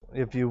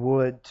if you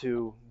would,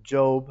 to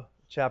Job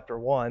chapter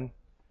 1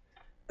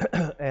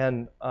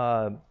 and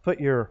put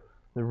the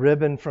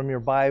ribbon from your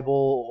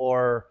Bible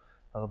or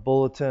a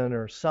bulletin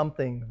or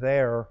something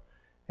there,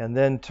 and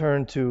then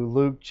turn to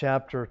Luke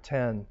chapter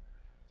 10.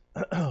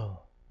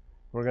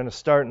 We're going to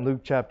start in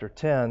Luke chapter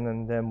 10,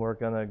 and then we're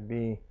going to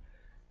be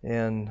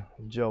in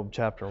Job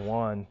chapter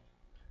 1.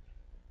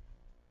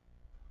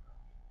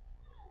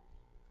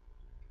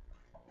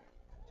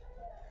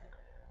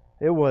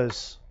 It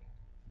was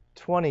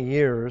 20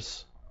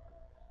 years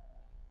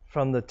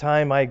from the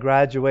time I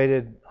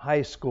graduated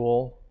high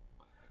school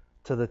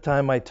to the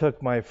time I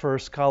took my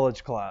first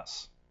college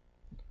class.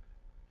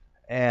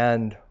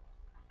 And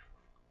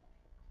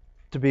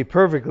to be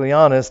perfectly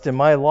honest, in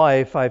my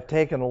life, I've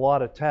taken a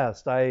lot of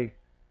tests. I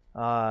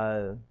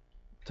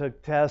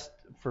took tests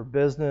for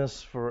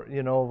business,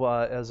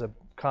 as a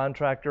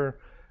contractor,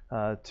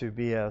 to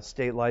be a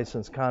state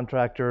licensed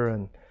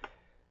contractor,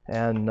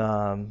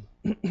 and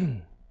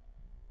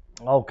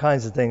all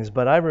kinds of things.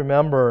 But I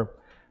remember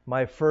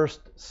my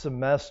first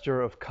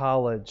semester of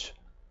college,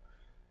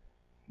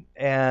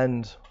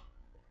 and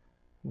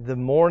the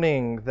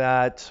morning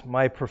that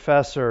my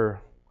professor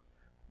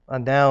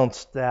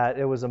announced that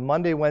it was a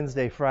Monday,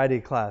 Wednesday, Friday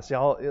class.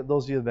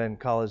 Those of you who've been in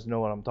college know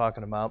what I'm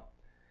talking about.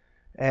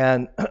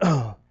 And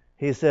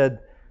he said,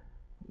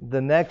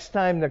 the next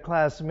time the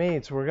class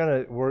meets, we're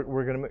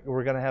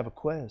gonna have a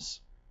quiz.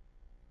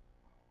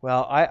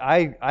 Well,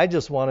 I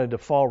just wanted to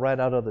fall right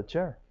out of the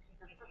chair.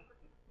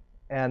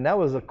 And that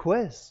was a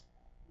quiz.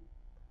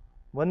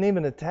 Wasn't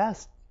even a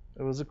test.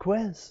 It was a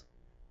quiz.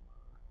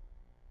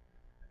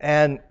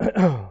 And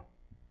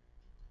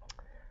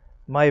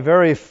my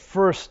very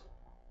first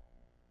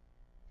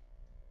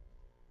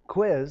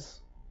quiz,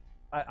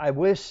 I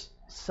wish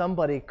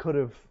somebody could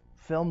have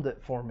filmed it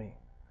for me,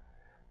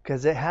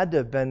 because it had to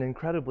have been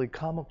incredibly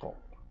comical.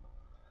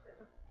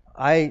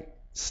 I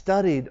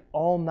studied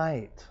all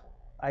night.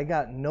 I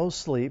got no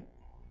sleep.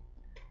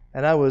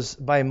 And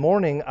by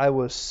morning, I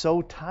was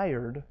so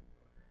tired,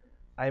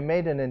 I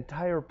made an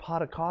entire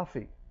pot of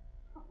coffee.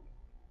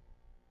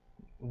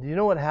 Do you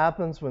know what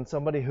happens when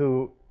somebody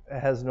who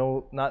has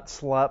not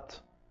slept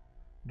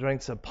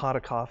drinks a pot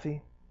of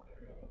coffee?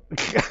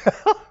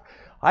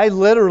 I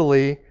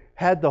literally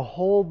had to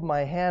hold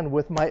my hand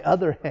with my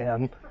other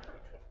hand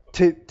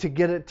to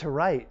get it to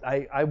right.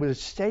 I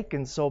was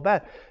shaking so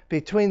bad.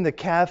 Between the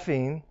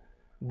caffeine,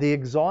 the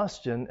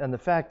exhaustion, and the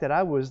fact that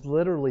I was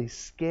literally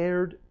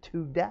scared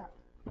to death.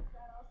 Was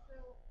that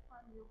also on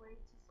your way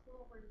to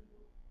school?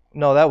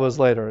 No, that was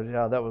later.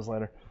 Yeah, that was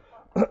later.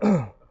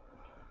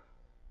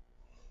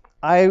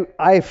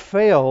 I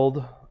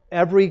failed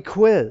every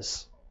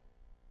quiz.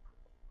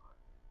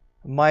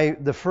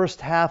 The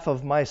first half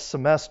of my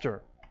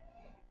semester.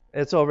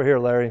 It's over here,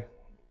 Larry.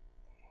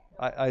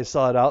 I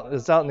saw it out.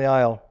 It's out in the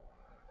aisle.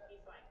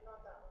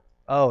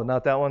 Oh,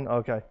 not that one?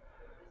 Okay.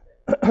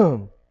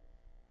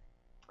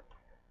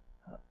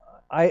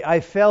 I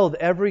failed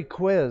every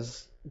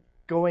quiz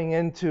going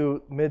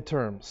into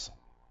midterms.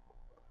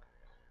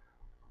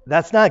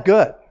 That's not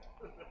good.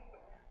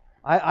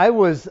 Had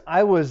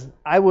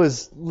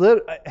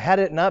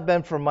it not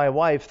been for my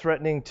wife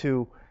threatening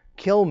to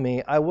kill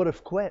me, I would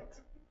have quit.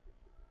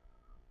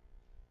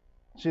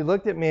 She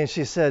looked at me and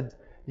she said,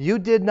 "You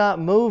did not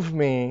move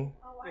me."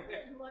 Oh, I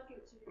didn't look at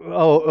you.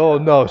 Oh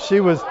no, she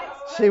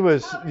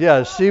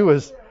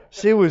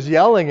was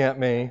yelling at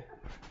me.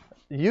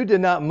 "You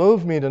did not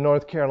move me to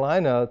North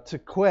Carolina to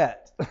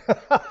quit."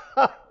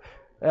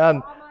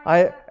 and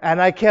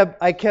I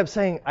kept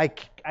saying, I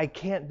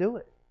can't do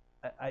it.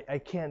 I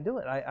can't do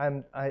it.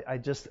 I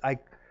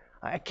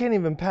can't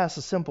even pass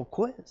a simple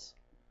quiz.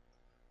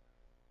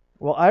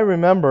 Well, I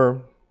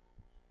remember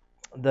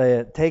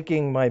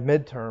taking my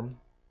midterm,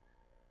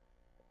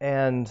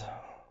 and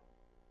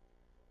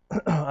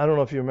I don't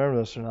know if you remember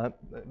this or not,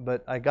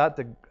 but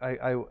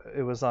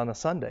it was on a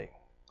Sunday.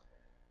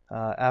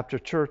 After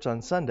church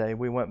on Sunday,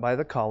 we went by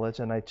the college,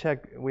 and I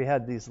checked. We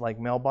had these like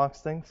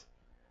mailbox things,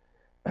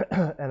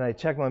 and I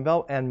checked my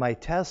mail, and my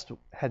test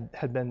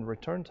had been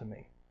returned to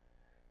me,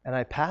 and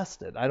I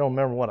passed it. I don't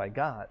remember what I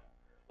got,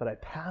 but I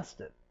passed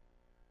it.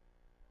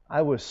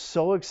 I was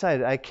so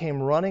excited. I came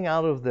running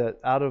out of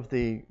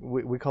the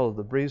we call it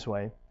the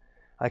breezeway.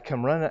 I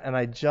come running, and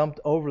I jumped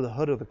over the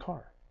hood of the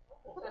car.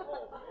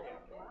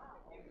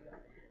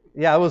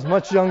 Yeah, I was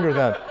much younger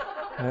then.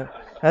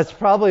 That's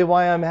probably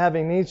why I'm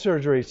having knee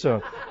surgery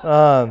soon.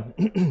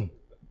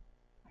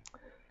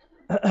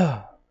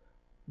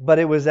 But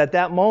it was at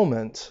that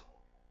moment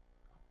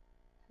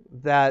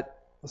that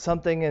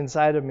something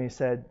inside of me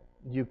said,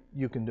 you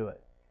can do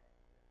it.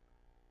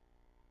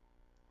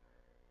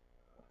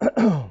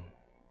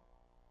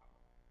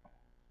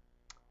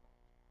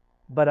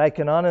 But I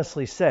can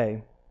honestly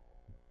say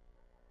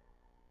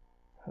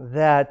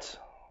that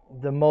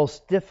the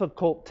most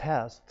difficult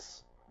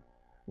tests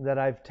that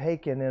I've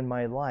taken in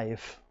my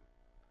life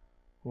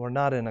were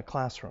not in a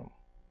classroom.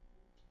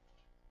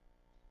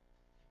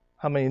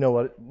 How many know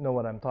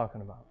what I'm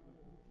talking about?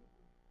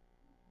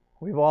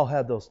 We've all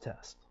had those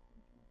tests.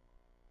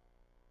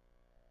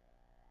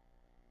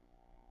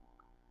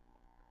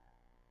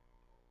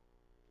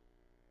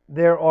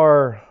 There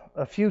are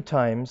a few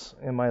times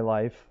in my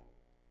life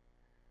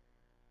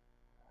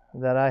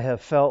that I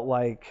have felt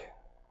like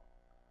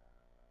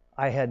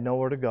I had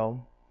nowhere to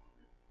go,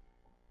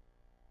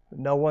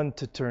 no one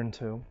to turn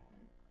to,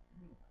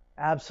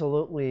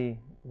 absolutely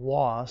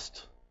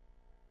lost,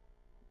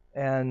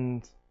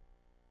 and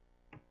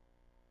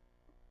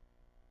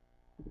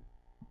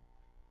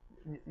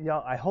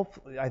y'all,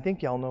 I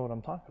think y'all know what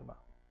I'm talking about.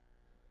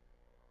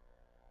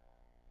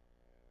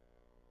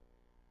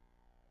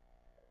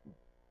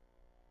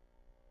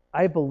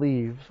 I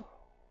believe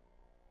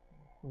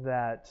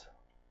that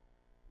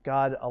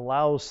God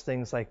allows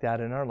things like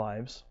that in our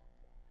lives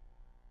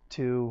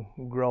to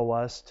grow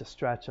us, to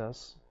stretch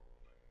us,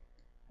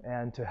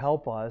 and to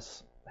help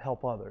us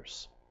help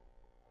others.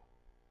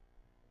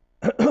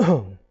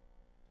 In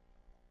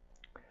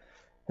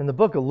the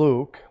book of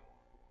Luke,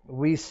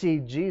 we see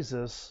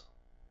Jesus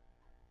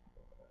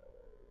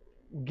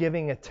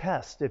giving a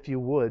test, if you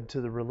would,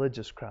 to the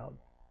religious crowd.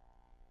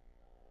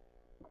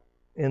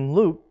 In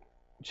Luke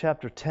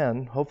chapter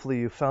 10, hopefully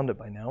you found it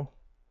by now.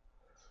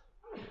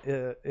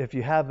 If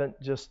you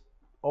haven't, just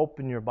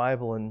open your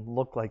Bible and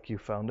look like you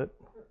found it.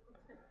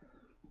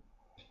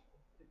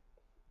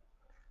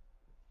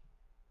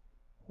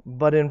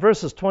 But in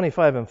verses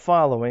 25 and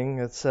following,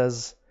 it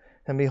says,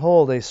 "And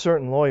behold, a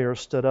certain lawyer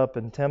stood up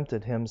and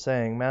tempted him,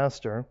 saying,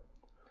 Master,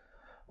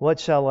 what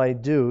shall I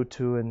do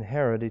to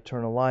inherit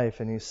eternal life?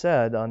 And he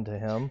said unto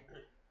him,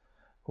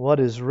 What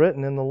is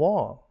written in the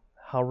law?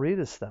 How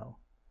readest thou?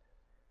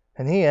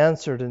 And he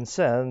answered and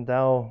said,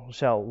 Thou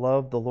shalt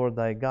love the Lord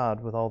thy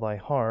God with all thy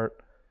heart,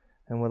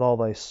 and with all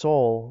thy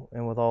soul,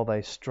 and with all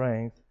thy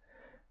strength,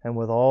 and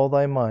with all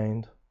thy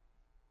mind,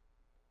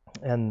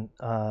 and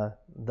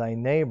thy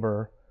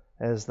neighbor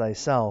as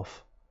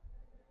thyself.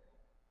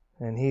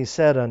 And he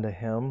said unto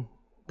him,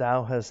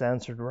 Thou hast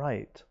answered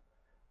right.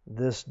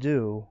 This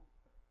do,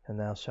 and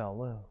thou shalt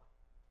live.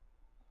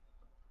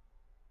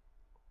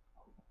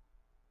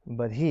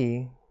 But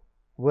he,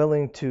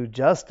 willing to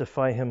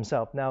justify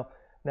himself."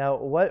 Now,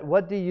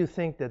 what do you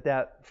think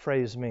that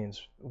phrase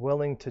means?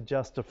 Willing to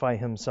justify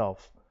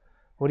himself.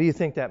 What do you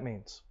think that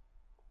means?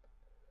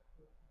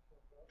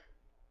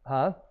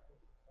 Huh?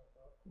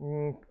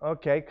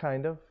 Okay,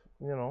 kind of,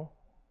 All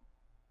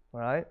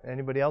right.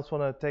 Anybody else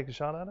want to take a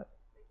shot at it?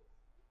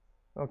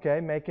 Okay,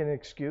 making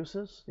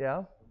excuses.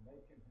 Yeah.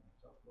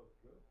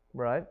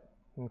 Right.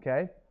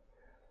 Okay.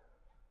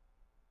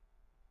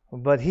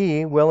 But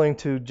he, willing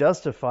to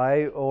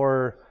justify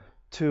or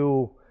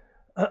to...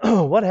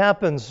 What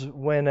happens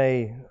when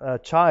a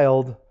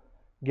child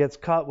gets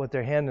caught with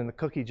their hand in the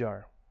cookie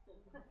jar?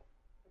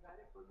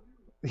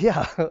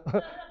 Yeah.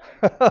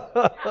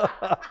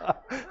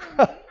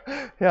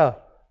 Yeah.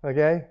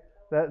 Okay.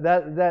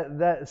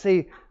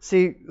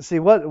 See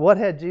what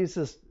had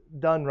Jesus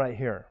done right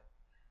here?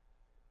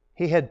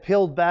 He had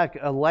peeled back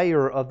a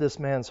layer of this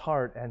man's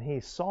heart, and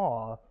he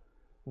saw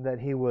that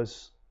he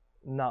was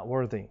not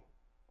worthy.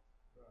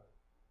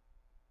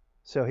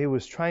 So he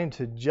was trying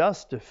to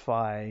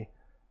justify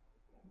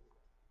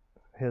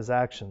his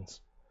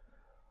actions.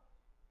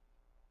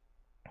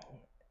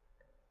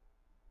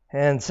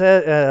 And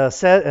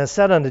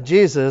said unto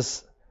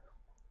Jesus,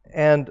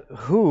 And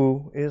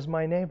who is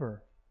my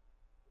neighbor?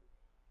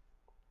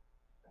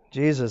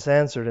 Jesus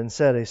answered and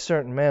said, A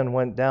certain man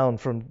went down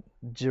from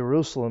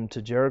Jerusalem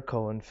to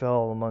Jericho and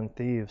fell among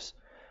thieves,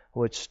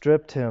 which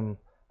stripped him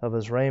of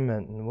his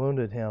raiment and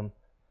wounded him,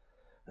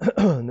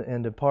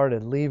 and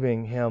departed,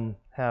 leaving him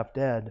half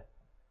dead.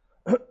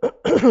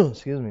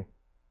 Excuse me.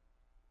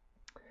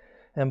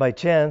 And by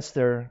chance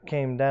there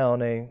came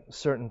down a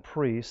certain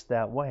priest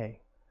that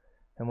way,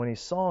 and when he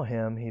saw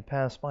him, he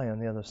passed by on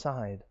the other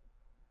side.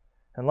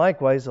 And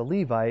likewise a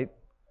Levite,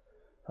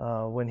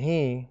 when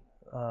he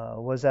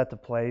was at the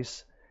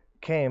place,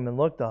 came and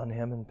looked on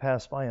him and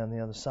passed by on the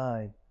other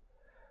side.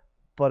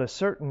 But a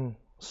certain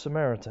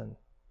Samaritan.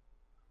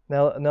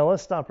 Now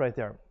let's stop right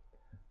there.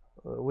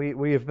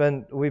 We've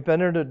been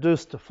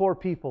introduced to four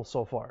people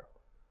so far.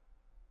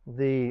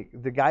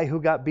 The guy who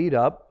got beat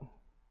up.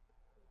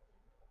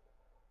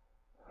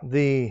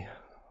 And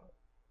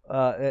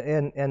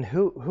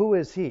who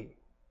is he?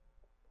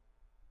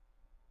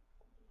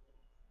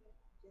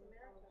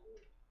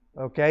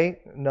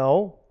 Okay,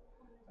 no.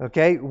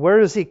 Okay,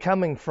 where is he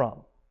coming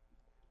from?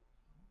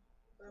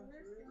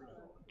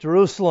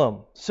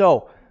 Jerusalem.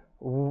 So,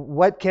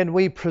 what can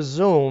we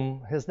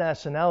presume his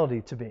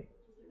nationality to be?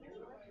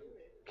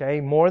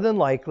 Okay, more than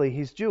likely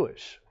he's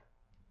Jewish.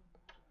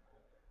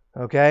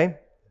 Okay?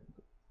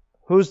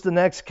 Who's the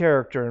next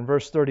character in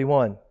verse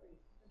 31?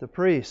 The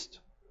priest.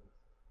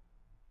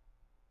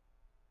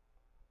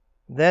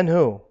 Then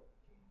who?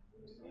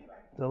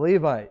 The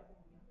Levite.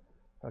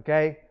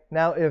 Okay?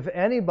 Now, if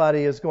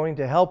anybody is going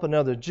to help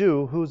another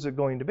Jew, who's it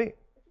going to be?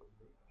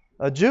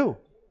 A Jew.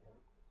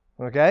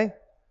 Okay?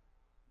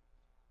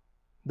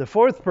 The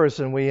fourth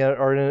person we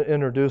are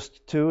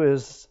introduced to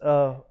is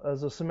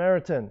as a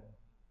Samaritan.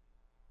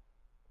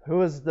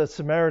 Who is the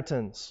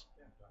Samaritans?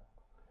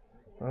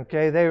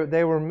 Okay,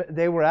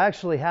 they were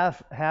actually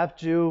half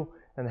Jew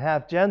and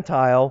half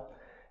Gentile,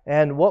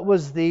 And what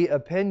was the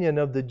opinion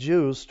of the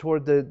Jews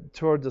toward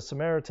the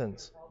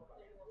Samaritans?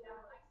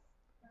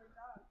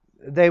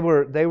 They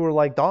were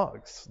like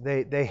dogs.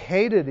 They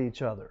hated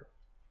each other.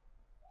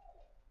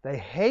 They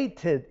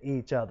hated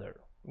each other.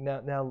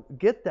 Now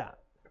get that.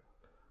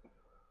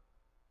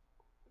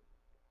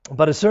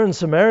 But a certain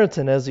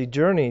Samaritan, as he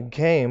journeyed,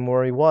 came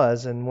where he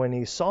was, and when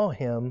he saw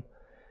him,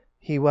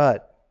 he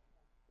what?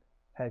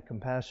 Had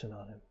compassion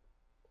on him.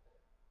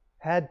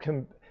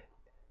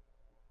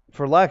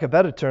 For lack of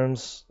better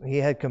terms, he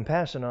had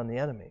compassion on the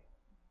enemy.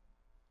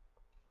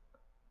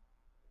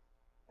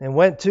 And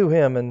went to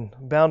him and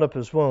bound up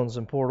his wounds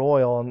and poured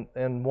oil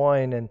and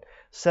wine and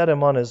set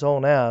him on his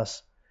own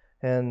ass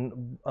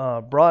and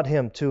brought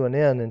him to an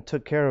inn and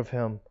took care of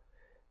him.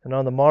 And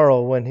on the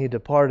morrow when he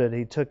departed,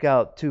 he took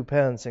out 2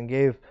 pence and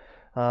gave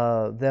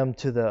them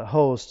to the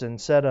host and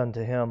said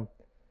unto him,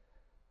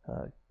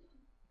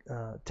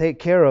 take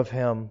care of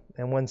him,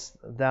 and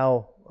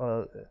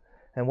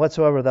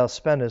whatsoever thou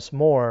spendest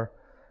more,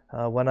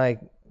 when I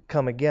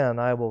come again,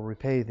 I will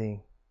repay thee.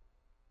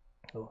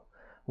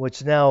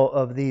 Which now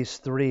of these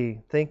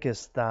 3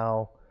 thinkest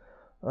thou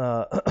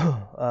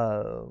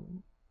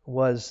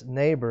was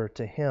neighbor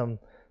to him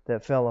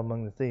that fell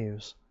among the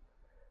thieves?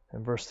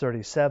 In verse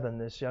 37,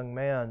 this young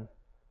man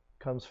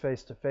comes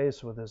face to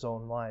face with his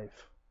own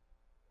life.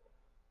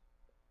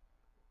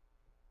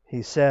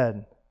 He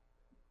said,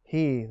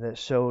 he that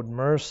showed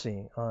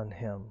mercy on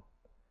him.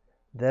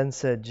 Then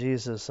said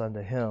Jesus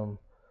unto him,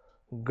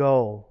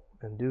 go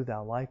and do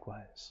thou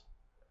likewise.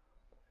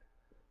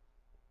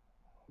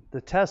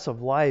 The tests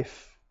of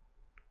life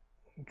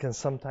can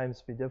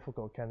sometimes be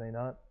difficult, can they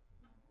not?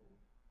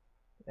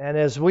 And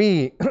as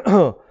we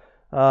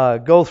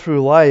go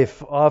through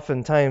life,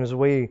 oftentimes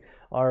we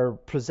are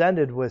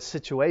presented with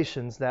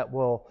situations that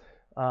will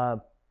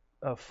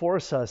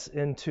force us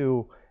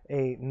into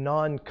a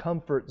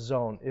non-comfort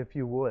zone, if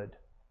you would.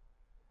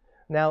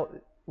 Now,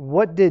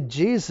 what did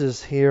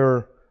Jesus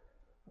here?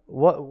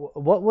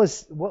 What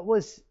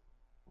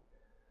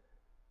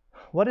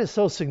is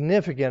so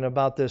significant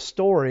about this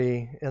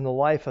story in the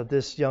life of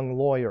this young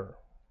lawyer?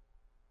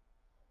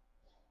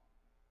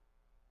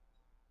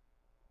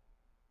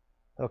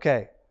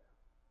 Okay.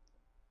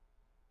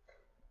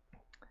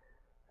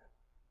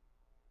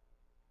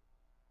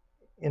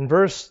 In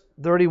verse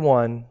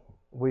 31,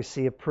 we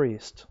see a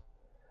priest.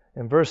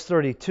 In verse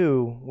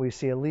 32, we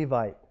see a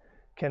Levite.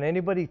 Can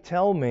anybody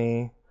tell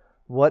me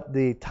what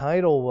the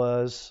title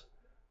was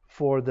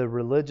for the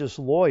religious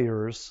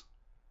lawyers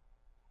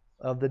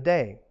of the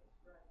day?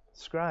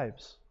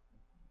 Scribes.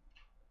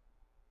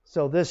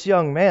 So this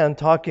young man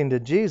talking to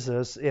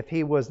Jesus, if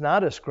he was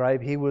not a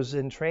scribe, he was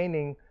in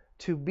training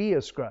to be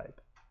a scribe.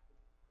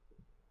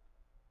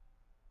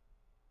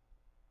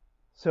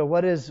 So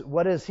what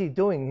is he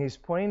doing? He's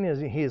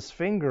pointing his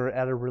finger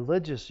at a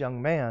religious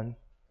young man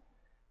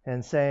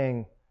and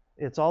saying,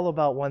 it's all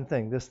about one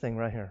thing, this thing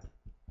right here.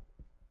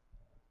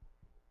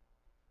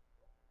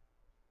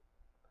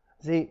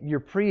 See, your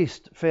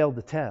priest failed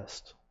the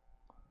test.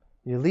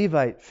 Your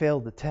Levite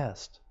failed the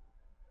test.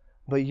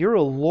 But you're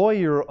a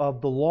lawyer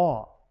of the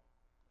law.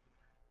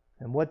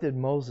 And what did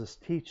Moses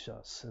teach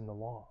us in the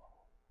law?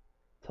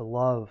 To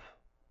love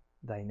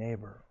thy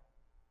neighbor.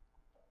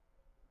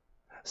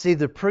 See,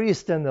 the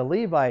priest and the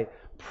Levite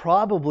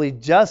probably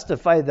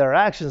justified their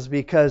actions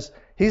because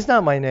he's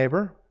not my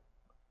neighbor.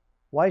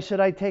 Why should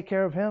I take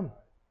care of him?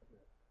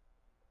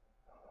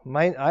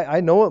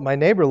 I know what my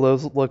neighbor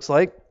looks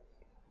like,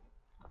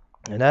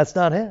 and that's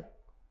not it.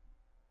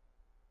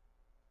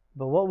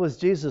 But what was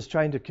Jesus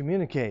trying to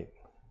communicate?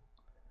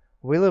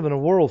 We live in a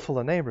world full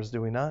of neighbors,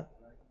 do we not?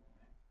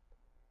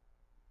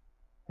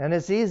 And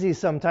it's easy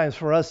sometimes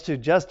for us to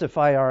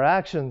justify our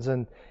actions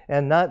and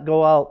not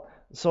go out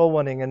soul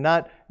winning and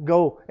not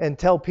go and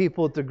tell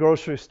people at the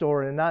grocery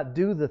store and not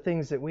do the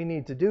things that we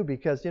need to do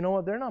because, you know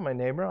what, they're not my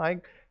neighbor.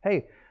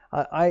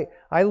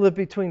 I live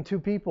between 2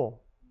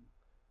 people.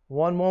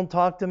 One won't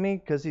talk to me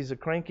because he's a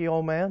cranky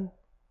old man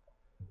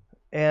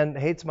and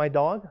hates my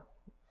dog.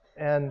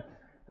 And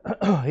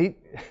I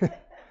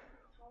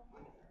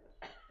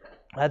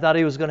thought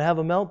he was going to have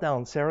a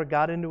meltdown. Sarah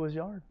got into his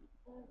yard.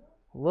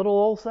 Little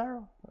old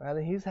Sarah.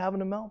 And he's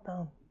having a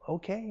meltdown.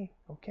 Okay,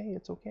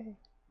 it's okay.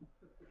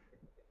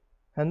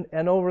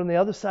 And over on the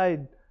other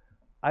side,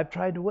 I've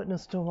tried to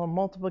witness to him on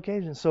multiple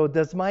occasions. So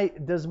does my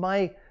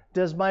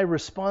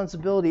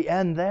responsibility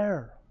end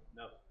there?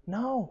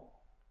 No.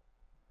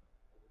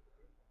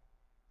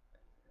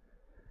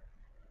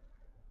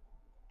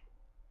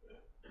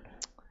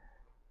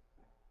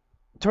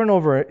 Turn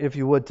over, if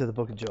you would, to the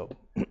book of Job,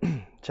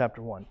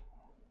 chapter 1.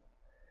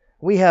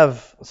 We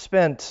have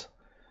spent,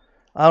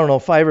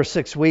 5 or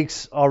 6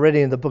 weeks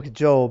already in the book of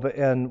Job,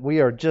 and we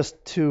are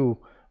just to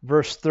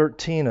verse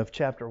 13 of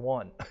chapter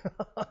 1.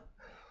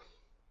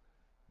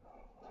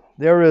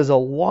 There is a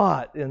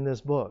lot in this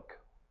book.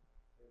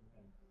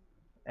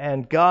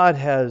 And God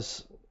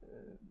has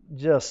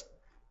just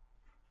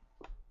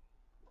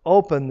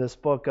opened this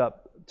book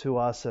up to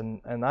us,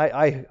 and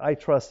I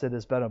trust it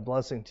has been a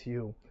blessing to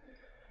you.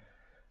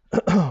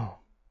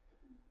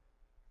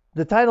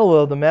 The title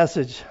of the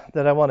message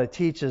that I want to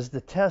teach is The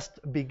Test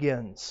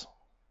Begins.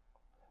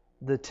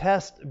 The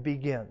test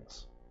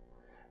begins.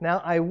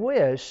 Now, I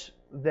wish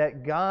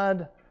that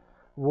God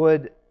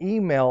would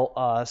email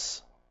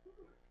us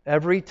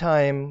every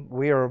time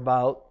we are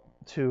about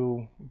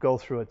to go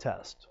through a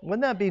test.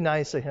 Wouldn't that be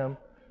nice of Him?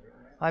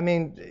 I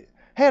mean,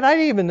 hey,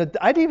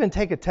 I'd even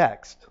take a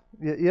text.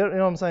 You know what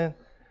I'm saying?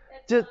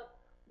 Just,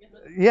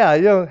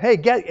 yeah, hey,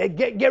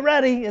 get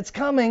ready, it's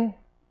coming.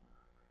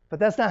 But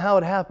that's not how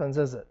it happens,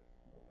 is it?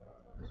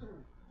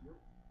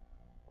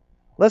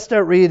 Let's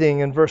start reading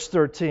in verse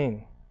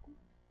 13.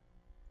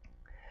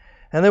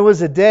 And there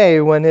was a day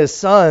when his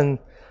son,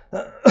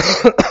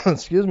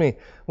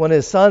 when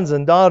his sons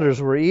and daughters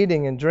were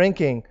eating and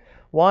drinking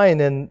wine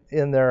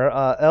in their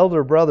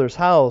elder brother's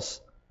house.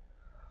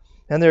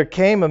 And there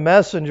came a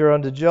messenger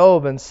unto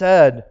Job and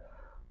said,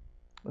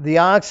 the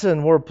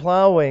oxen were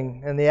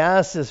plowing and the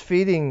asses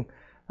feeding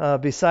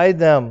beside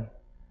them.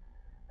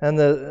 And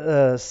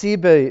the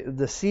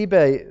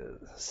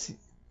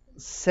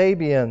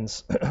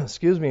Sabians,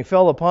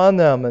 fell upon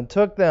them and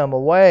took them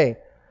away.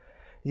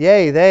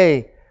 Yea,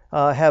 they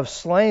have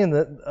slain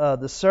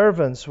the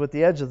servants with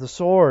the edge of the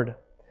sword.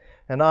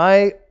 And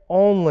I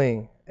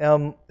only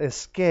am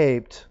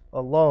escaped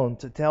alone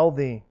to tell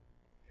thee.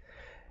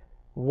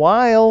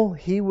 While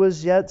he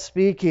was yet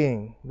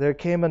speaking, there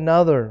came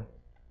another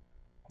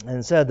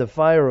and said, the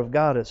fire of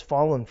God is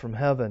fallen from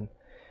heaven,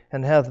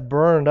 and hath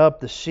burned up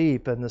the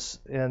sheep and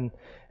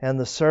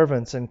the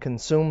servants, and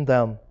consumed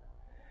them.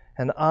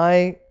 And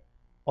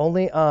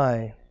only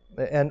I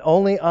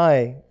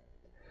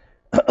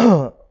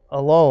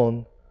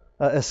alone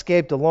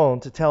escaped alone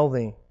to tell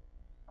thee.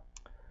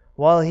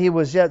 While he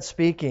was yet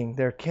speaking,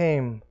 there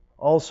came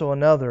also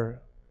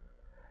another,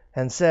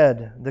 and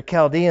said, the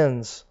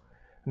Chaldeans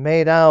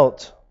made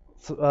out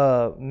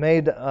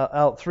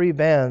 3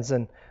 bands,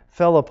 and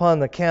fell upon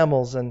the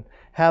camels, and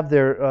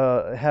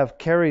have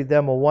carried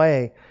them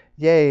away,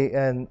 yea,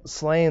 and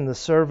slain the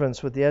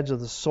servants with the edge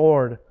of the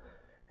sword.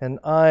 And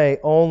I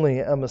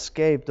only am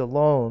escaped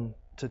alone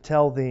to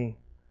tell thee.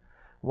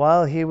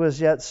 While he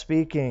was yet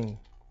speaking,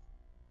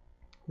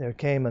 there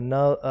came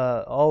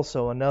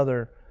also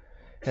another,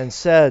 and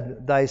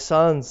said, thy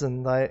sons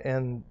and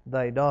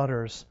thy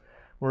daughters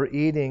were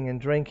eating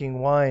and drinking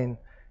wine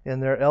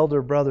in their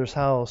elder brother's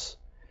house.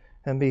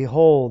 And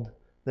behold,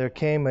 there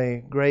came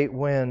a great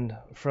wind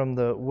from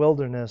the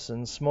wilderness,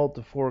 and smote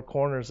the 4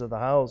 corners of the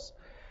house,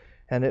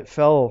 and it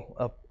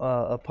fell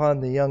upon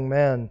the young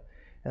men,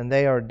 and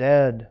they are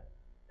dead,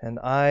 and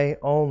I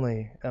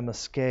only am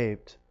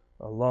escaped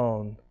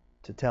alone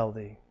to tell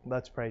thee.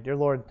 Let's pray. Dear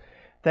Lord,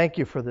 thank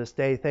you for this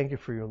day. Thank you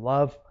for your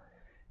love.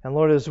 And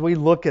Lord, as we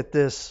look at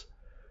this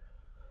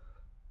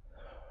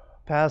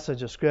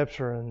passage of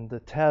Scripture and the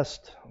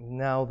test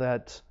now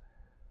that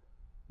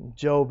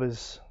Job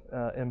is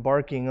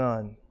embarking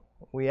on,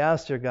 we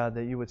ask, dear God,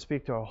 that you would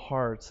speak to our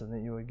hearts and that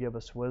you would give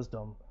us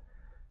wisdom.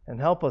 And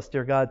help us,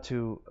 dear God,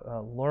 to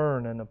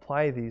learn and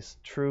apply these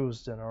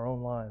truths in our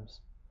own lives.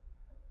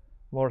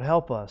 Lord,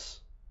 help us.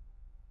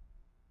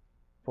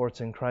 For it's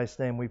in Christ's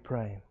name we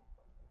pray.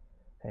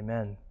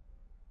 Amen.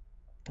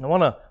 I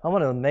want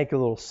to make a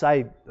little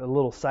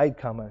side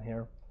comment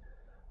here.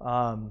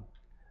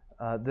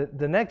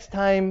 The next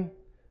time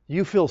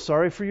you feel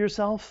sorry for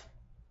yourself,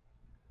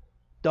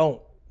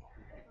 don't.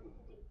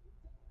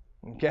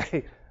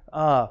 Okay.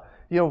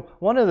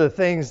 One of the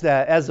things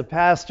that, as a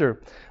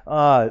pastor,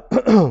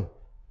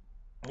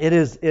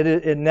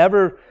 it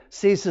never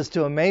ceases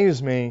to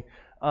amaze me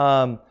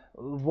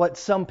what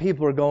some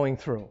people are going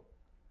through.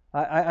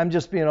 I'm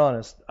just being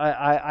honest.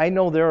 I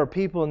know there are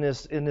people in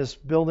this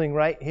building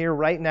right here,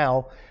 right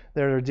now,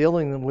 that are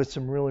dealing with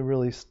some really,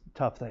 really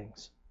tough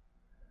things.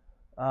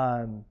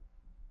 And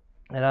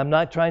I'm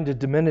not trying to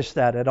diminish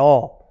that at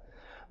all.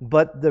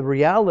 But the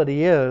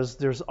reality is,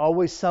 there's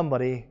always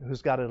somebody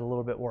who's got it a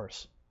little bit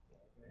worse.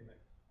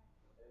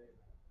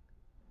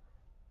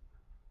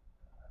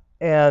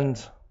 And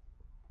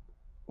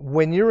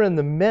when you're in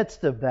the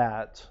midst of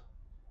that,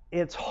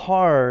 it's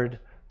hard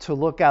to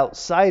look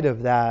outside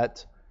of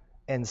that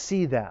and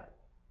see that.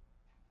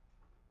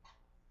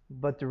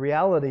 But the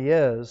reality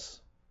is,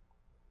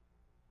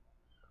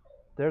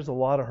 there's a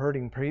lot of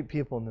hurting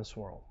people in this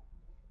world.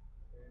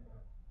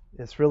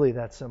 It's really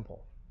that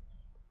simple.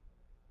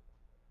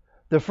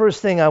 The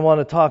first thing I want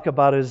to talk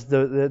about is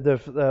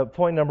the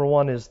point number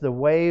 1 is the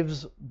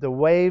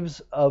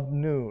waves of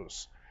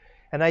news.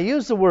 And I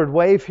use the word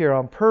wave here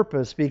on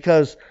purpose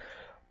because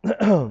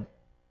I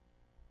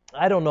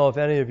don't know if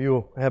any of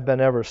you have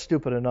been ever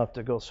stupid enough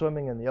to go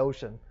swimming in the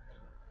ocean.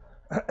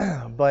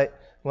 But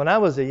when I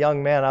was a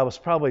young man, I was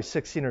probably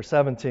 16 or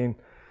 17.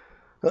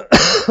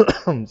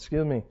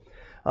 Excuse me.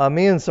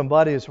 Me and some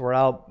buddies were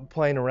out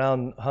playing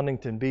around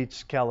Huntington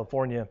Beach,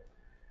 California.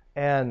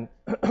 And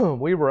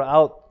we were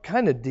out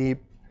kind of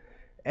deep.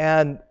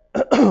 And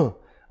a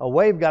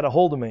wave got a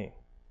hold of me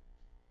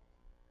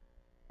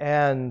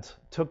and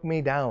took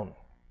me down.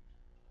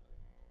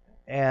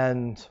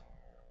 And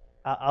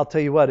I'll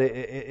tell you what,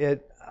 to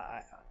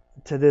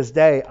this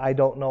day, I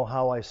don't know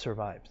how I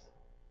survived.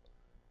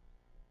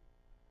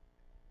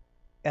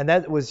 And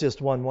that was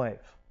just one wave.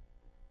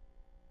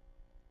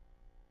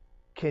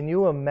 Can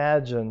you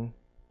imagine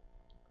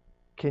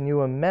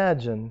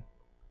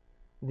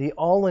the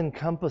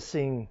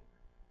all-encompassing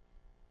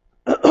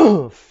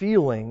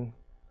feeling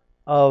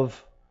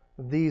of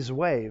these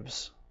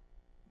waves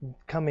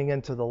coming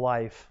into the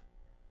life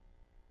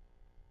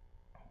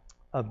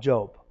of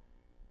Job?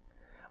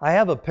 I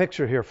have a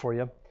picture here for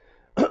you.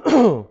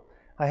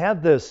 I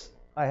have this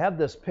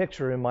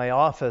picture in my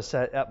office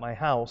at my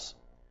house,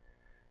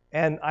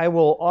 and I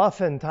will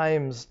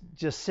oftentimes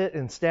just sit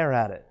and stare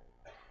at it.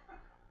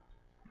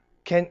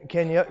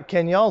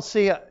 Can y'all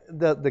see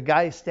the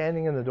guy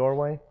standing in the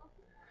doorway?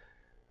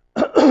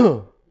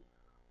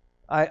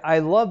 I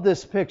love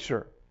this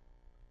picture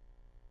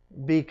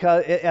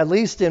because at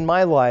least in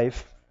my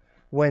life,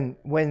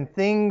 when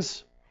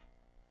things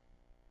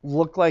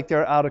look like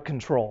they're out of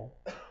control,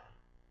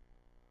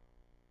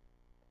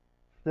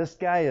 this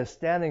guy is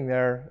standing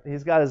there.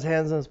 He's got his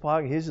hands in his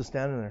pocket. He's just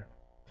standing there.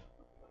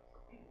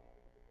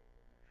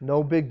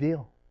 No big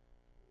deal.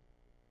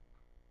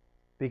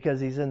 Because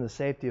he's in the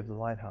safety of the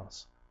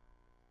lighthouse.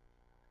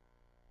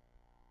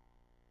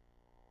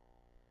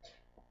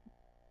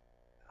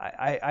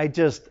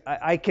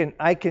 I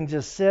can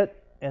just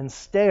sit and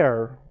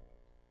stare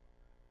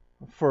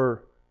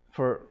for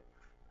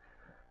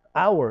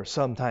hours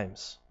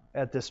sometimes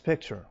at this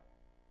picture.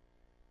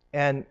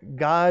 And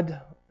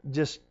God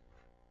just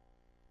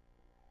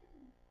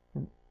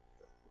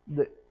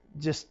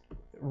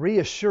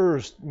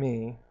reassures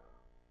me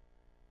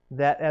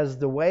that as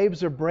the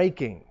waves are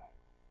breaking,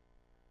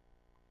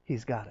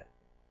 He's got it.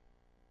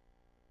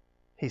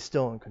 He's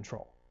still in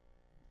control.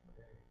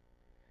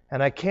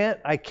 And I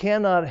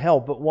cannot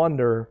help but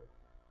wonder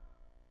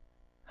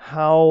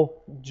how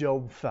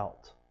Job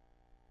felt.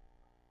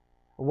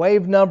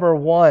 Wave number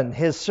one,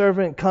 his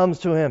servant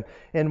comes to him.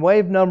 In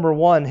wave number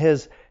one,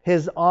 his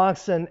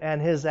oxen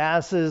and his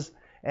asses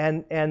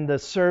and the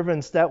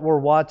servants that were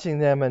watching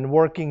them and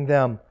working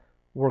them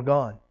were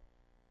gone.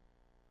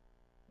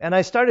 And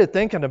I started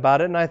thinking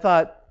about it, and I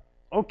thought,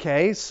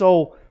 okay,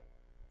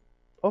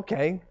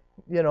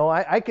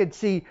 I could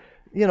see,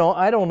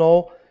 I don't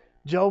know,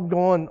 Job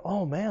going,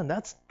 oh man,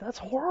 that's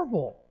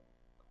horrible.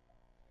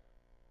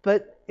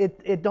 But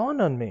it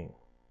dawned on me.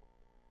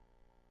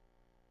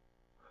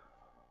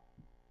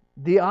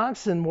 The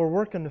oxen were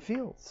working the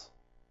fields.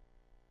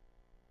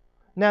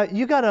 Now,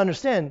 you got to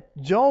understand,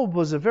 Job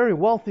was a very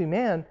wealthy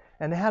man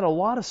and had a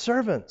lot of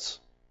servants.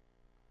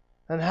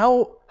 And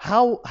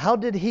how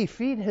did he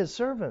feed his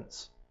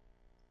servants?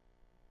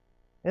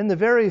 In the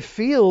very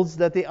fields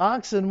that the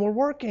oxen were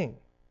working.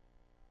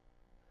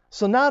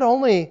 So not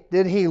only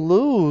did he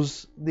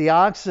lose the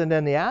oxen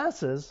and the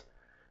asses,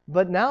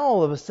 but now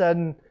all of a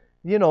sudden,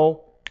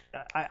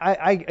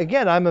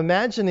 I'm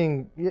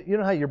imagining, you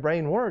know how your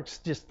brain works,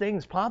 just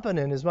things popping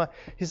in his mind.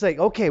 He's like,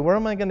 okay, where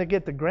am I going to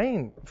get the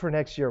grain for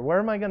next year? Where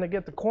am I going to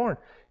get the corn?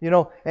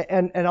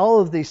 And all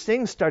of these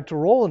things start to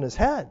roll in his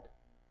head.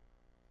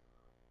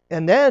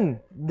 And then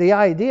the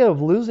idea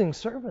of losing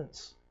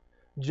servants.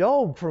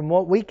 Job, from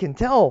what we can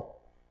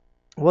tell,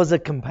 was a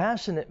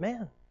compassionate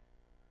man.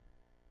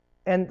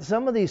 And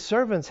some of these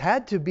servants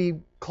had to be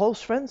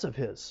close friends of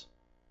his.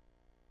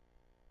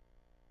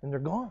 And they're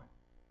gone.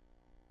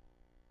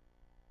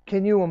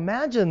 Can you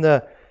imagine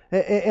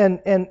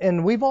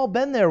and we've all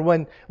been there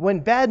when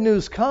bad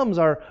news comes,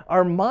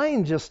 our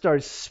mind just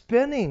starts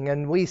spinning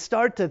and we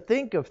start to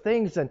think of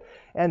things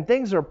and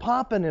things are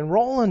popping and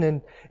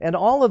rolling and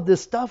all of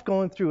this stuff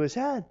going through his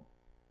head.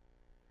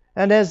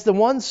 And as the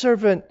one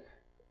servant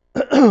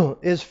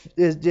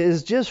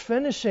is just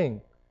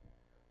finishing,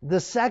 the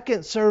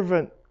second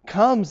servant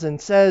comes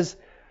and says,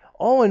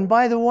 oh, and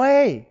by the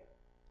way,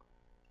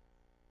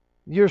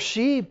 your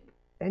sheep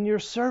and your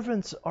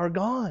servants are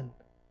gone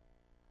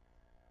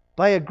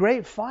by a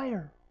great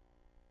fire.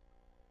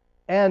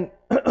 And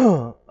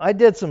I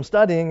did some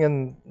studying,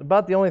 and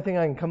about the only thing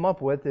I can come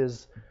up with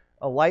is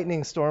a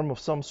lightning storm of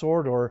some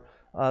sort, or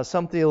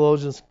some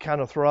theologians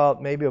kind of throw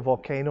out maybe a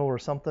volcano or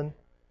something.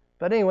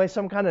 But anyway,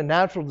 some kind of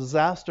natural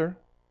disaster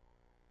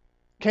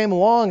came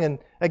along, and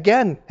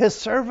again, his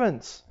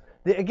servants.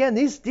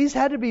 These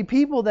had to be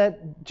people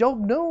that Job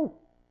knew.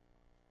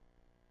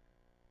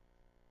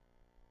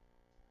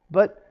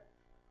 But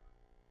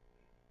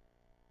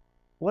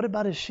what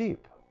about his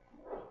sheep?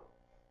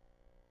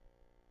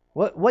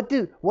 What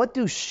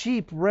do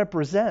sheep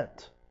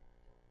represent?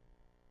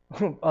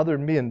 Other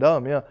than being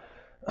dumb, yeah.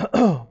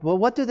 Well,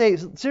 what do they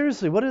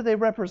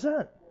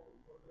represent?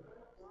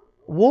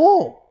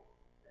 Wool.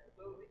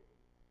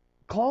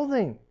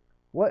 Clothing.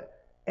 What?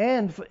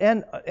 And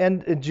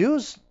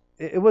Jews,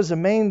 it was a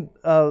main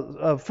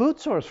food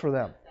source for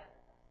them.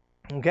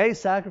 Okay,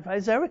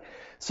 sacrifice everything.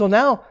 So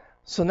now,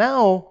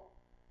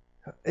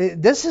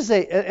 this is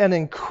an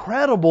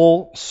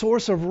incredible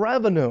source of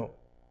revenue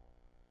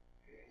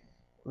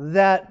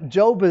that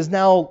Job is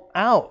now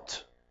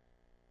out.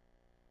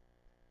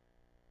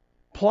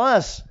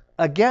 Plus,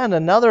 again,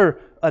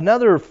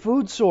 another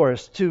food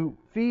source to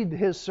feed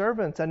his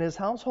servants and his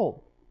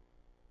household.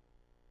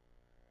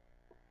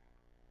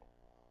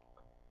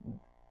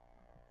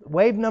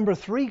 Wave number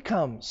 3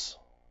 comes,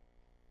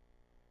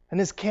 and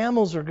his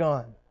camels are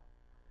gone,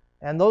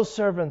 and those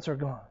servants are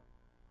gone.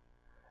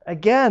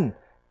 Again,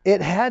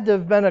 it had to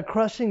have been a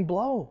crushing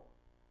blow.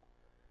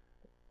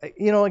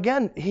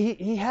 Again,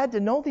 he had to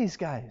know these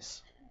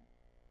guys.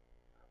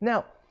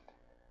 Now,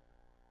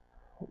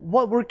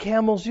 what were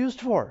camels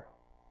used for?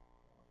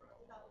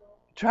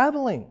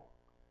 Traveling.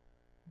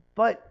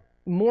 But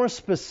more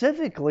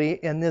specifically,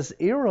 in this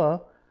era,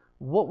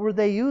 what were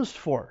they used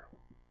for?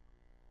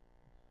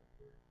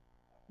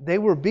 They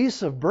were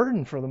beasts of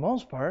burden for the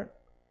most part.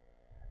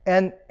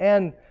 And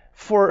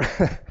for,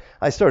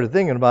 I started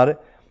thinking about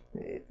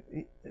it,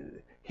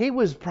 he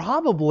was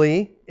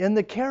probably in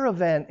the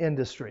caravan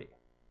industry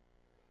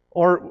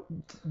or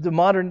the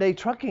modern day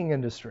trucking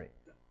industry.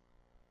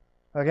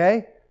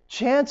 Okay?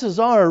 Chances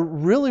are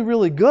really,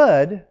 really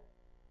good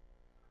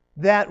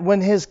that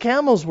when his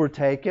camels were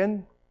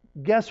taken,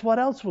 guess what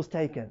else was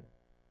taken?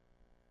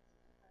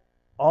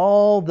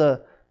 All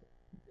the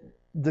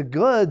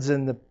goods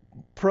and the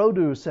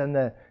produce and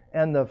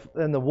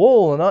the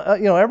wool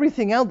and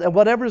everything else,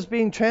 whatever's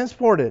being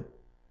transported.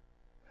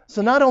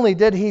 So not only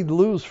did he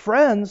lose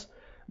friends,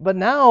 but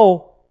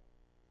now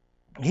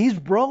he's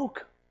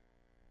broke.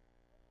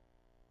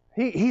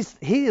 He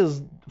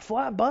is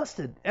flat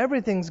busted.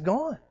 Everything's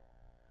gone.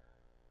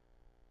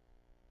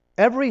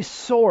 Every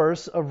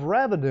source of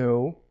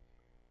revenue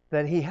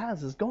that he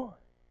has is gone.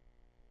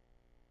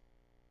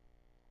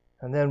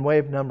 And then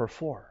wave number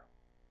 4.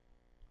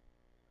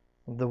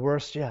 The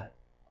worst yet.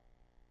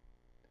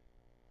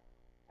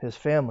 His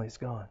family's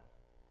gone.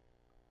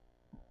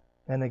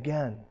 And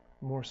again,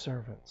 more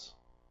servants.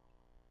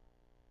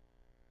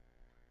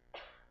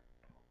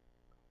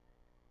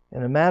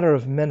 In a matter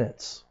of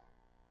minutes,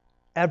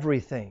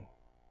 everything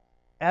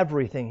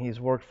he's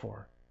worked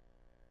for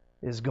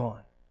is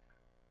gone.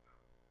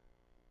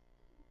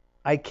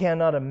 I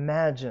cannot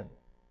imagine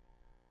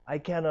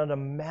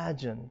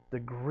the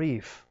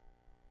grief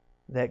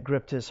that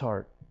gripped his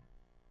heart.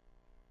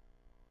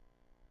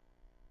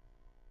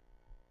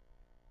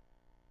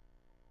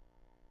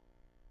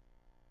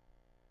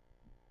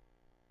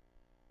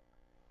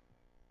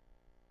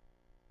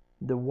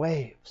 The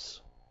waves.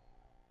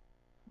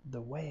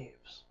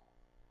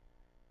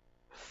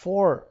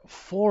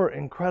 Four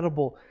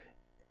incredible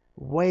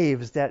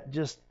waves that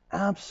just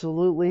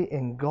absolutely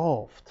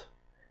engulfed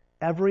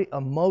every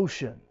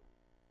emotion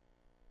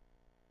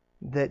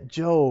that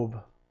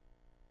Job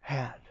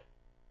had.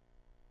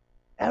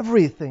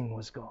 Everything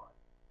was gone.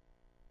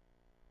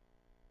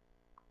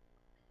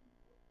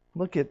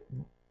 Look at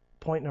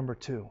point number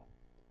 2.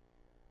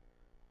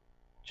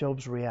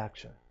 Job's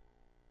reaction.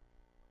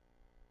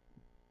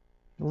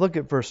 Look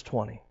at verse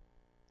 20.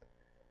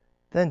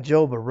 Then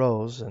Job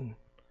arose and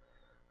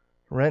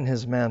rent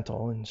his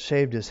mantle and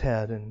shaved his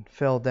head and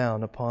fell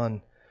down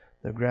upon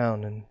the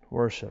ground and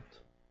worshipped.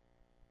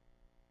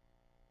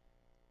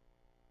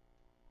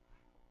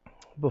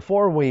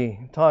 Before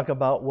we talk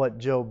about what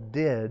Job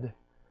did,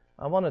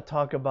 I want to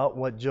talk about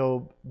what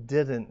Job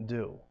didn't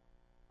do.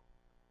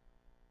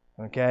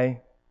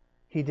 Okay?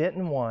 He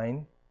didn't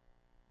whine.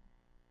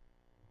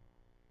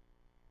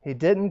 He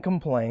didn't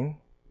complain.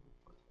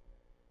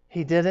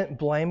 He didn't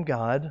blame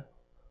God,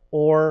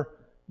 or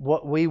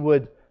what we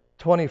would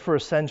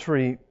 21st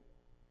century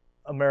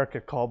America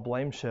call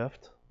blame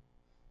shift.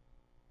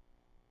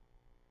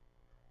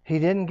 He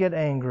didn't get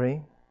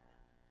angry.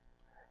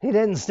 He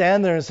didn't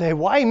stand there and say,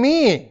 "Why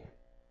me?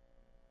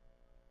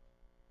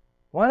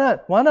 Why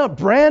not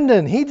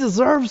Brandon? He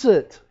deserves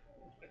it."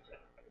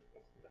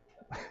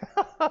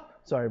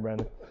 Sorry,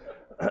 Brandon.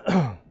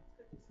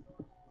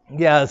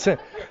 Yeah.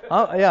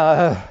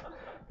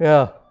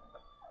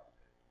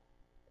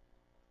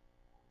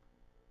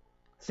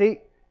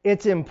 See,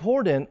 it's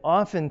important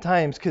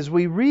oftentimes because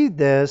we read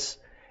this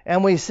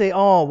and we say,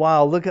 "Oh,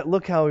 wow,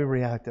 look how he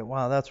reacted.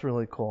 Wow, that's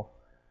really cool."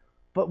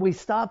 But we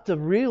stop to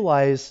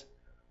realize,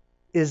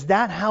 is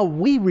that how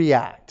we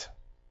react?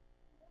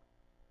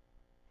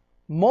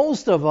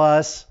 Most of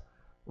us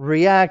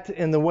react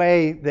in the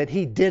way that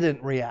he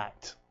didn't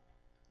react.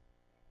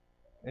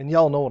 And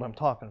y'all know what I'm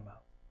talking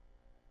about.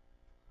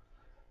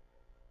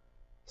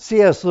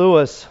 C.S.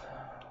 Lewis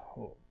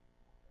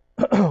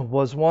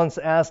was once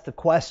asked the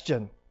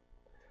question,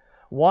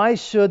 why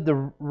should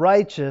the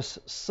righteous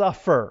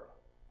suffer?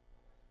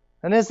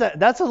 And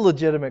that's a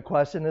legitimate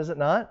question, is it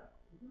not?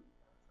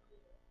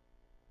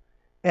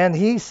 And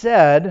he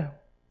said,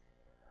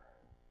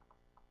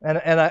 and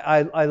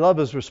I love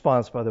his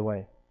response, by the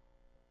way.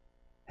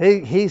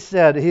 He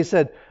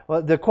said,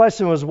 well, the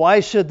question was,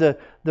 why should the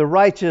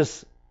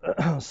righteous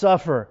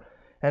suffer?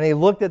 And he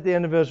looked at the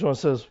individual and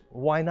says,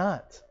 why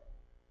not?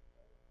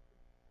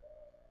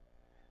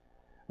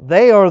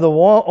 They are the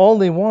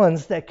only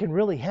ones that can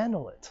really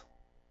handle it.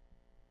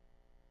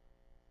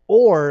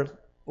 Or,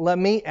 let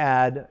me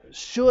add,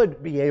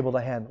 should be able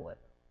to handle it.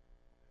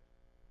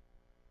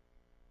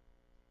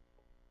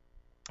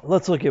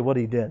 Let's look at what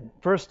he did.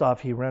 First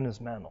off, he rent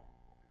his mantle.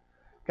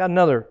 Got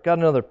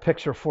another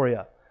picture for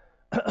you.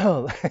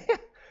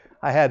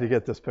 I had to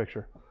get this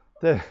picture.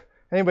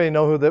 Anybody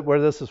know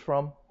where this is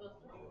from?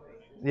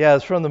 Yeah,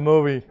 it's from the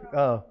movie.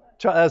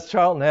 That's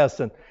Charlton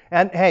Heston.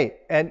 And hey,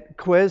 and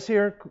quiz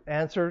here,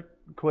 answer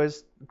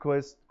quiz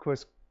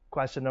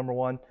question number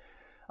one.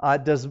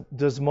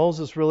 Does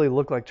Moses really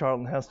look like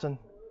Charlton Heston?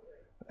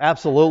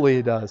 Absolutely,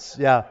 he does.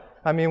 Yeah.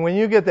 I mean, when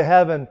you get to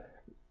heaven,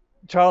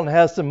 Charlton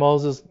Heston,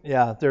 Moses,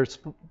 yeah, they're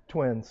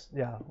twins.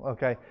 Yeah.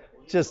 Okay.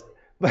 Just.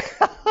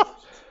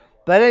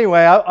 But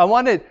anyway, I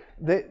wanted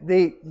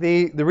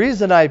the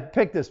reason I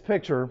picked this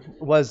picture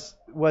was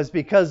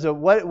because of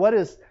what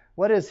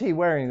is he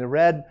wearing?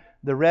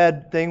 The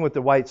red thing with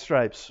the white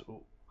stripes.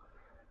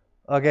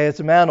 Okay, it's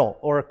a mantle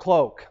or a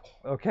cloak.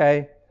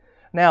 Okay.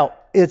 Now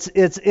it's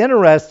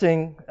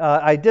interesting.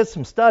 I did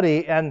some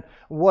study, and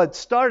what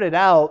started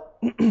out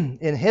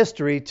in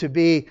history to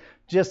be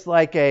just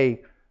like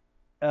a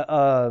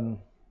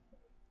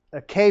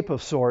cape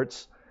of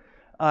sorts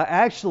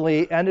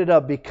actually ended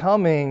up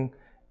becoming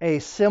a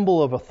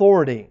symbol of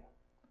authority.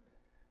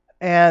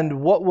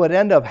 And what would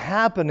end up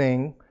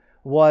happening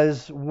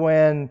was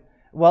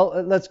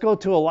let's go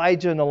to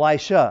Elijah and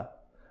Elisha.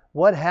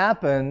 What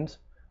happened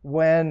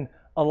when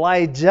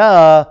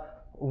Elijah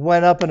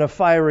went up in a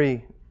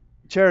fiery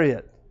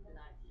chariot?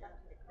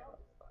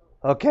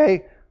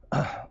 Okay,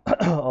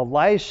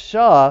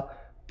 Elisha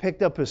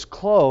picked up his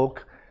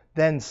cloak,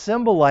 then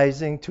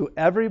symbolizing to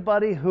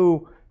everybody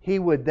who he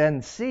would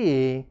then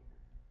see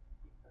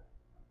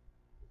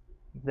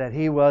that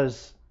he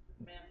was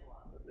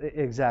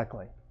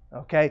exactly.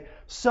 Okay,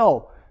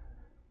 so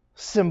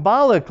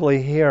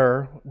symbolically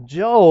here,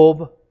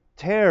 Job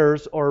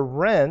tears or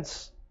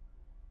rents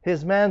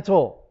his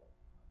mantle.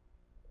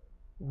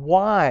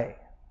 Why?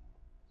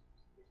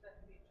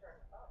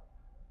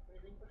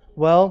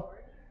 Well,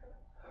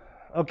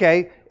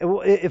 okay,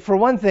 for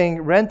one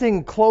thing,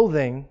 renting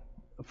clothing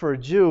for a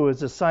Jew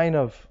is a sign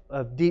of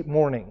deep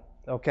mourning.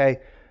 Okay,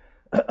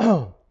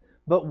 but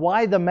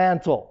why the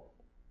mantle?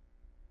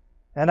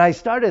 And I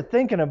started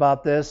thinking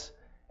about this,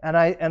 and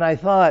I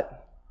thought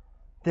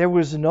there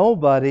was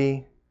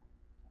nobody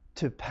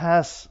to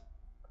pass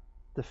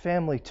the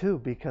family to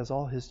because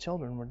all his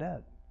children were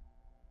dead.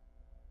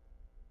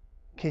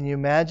 Can you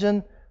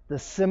imagine the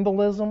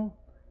symbolism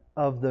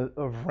of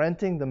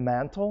renting the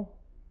mantle?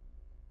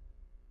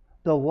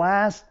 The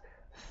last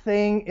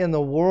thing in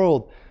the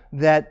world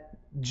that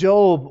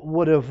Job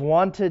would have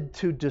wanted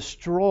to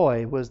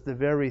destroy was the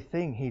very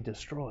thing he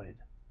destroyed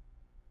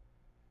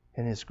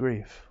in his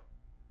grief.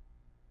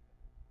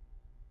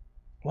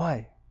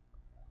 Why?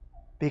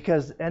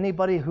 Because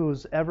anybody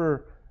who's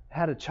ever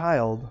had a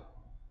child,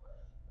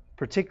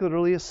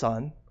 particularly a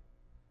son,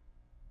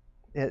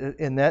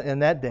 in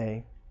that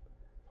day,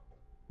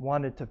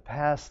 wanted to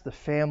pass the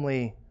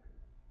family,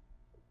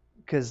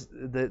 because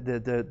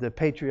the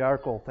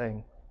patriarchal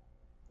thing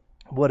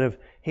would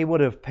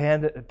have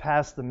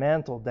passed the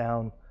mantle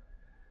down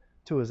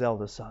to his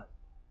eldest son.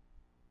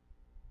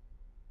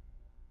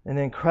 An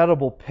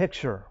incredible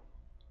picture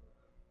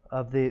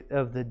of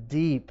the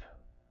deep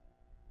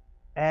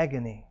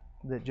agony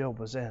that Job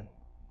was in.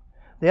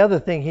 The other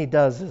thing he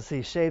does is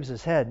he shaves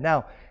his head.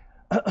 Now,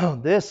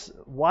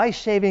 why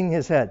shaving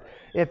his head?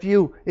 If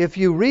you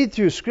read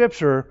through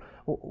Scripture,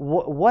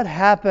 what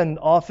happened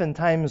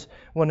oftentimes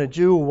when a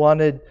Jew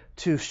wanted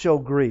to show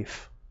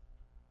grief?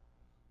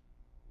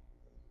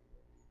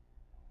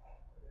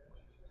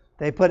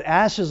 They put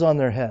ashes on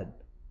their head.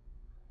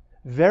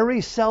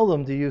 Very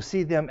seldom do you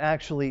see them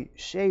actually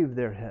shave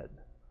their head.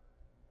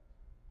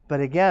 But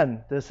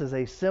again, this is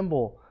a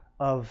symbol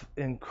of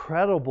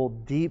incredible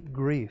deep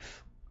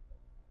grief.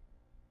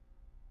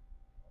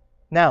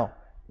 Now,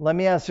 let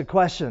me ask a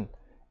question.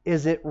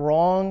 Is it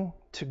wrong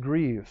to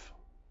grieve?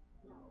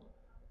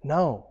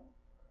 No.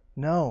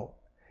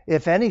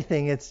 If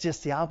anything, it's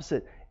just the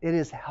opposite. It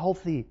is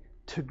healthy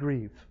to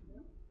grieve.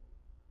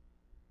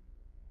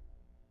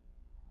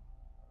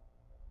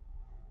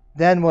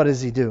 Then what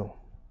does he do?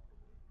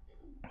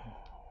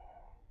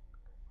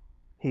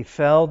 He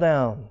fell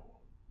down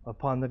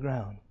upon the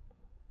ground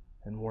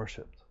and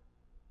worshipped.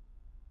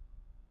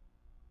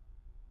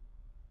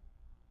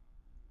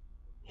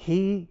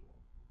 He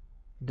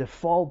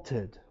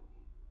defaulted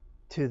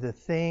to the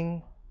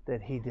thing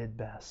that he did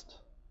best.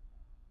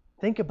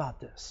 Think about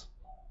this.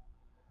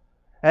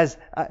 As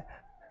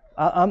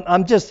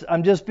I'm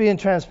just being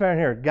transparent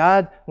here.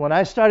 God, when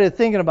I started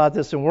thinking about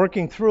this and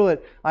working through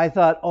it, I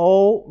thought,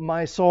 oh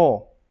my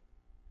soul.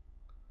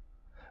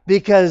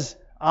 Because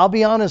I'll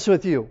be honest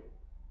with you,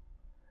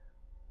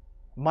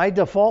 my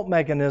default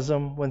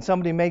mechanism when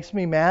somebody makes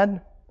me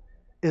mad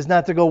is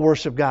not to go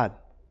worship God.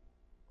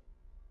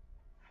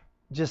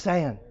 Just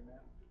saying.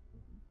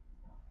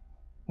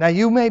 Now,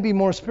 you may be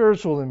more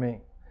spiritual than me,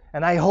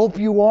 and I hope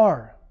you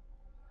are.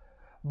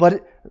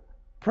 But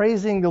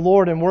praising the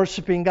Lord and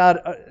worshiping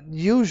God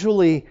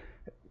usually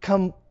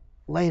come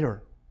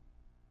later.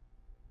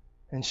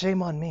 And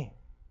shame on me.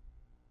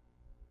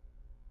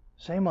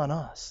 Shame on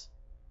us.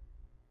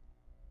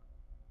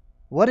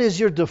 What is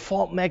your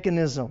default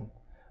mechanism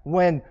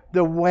when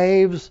the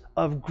waves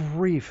of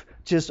grief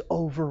just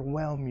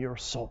overwhelm your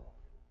soul?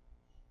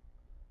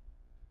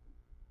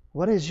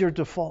 What is your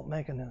default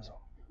mechanism?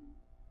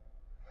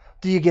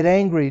 Do you get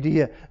angry? Do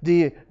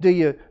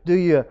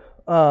you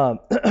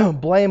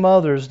blame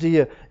others?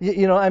 The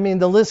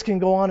list can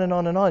go on and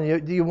on and on.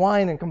 Do you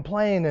whine and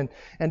complain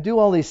and do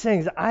all these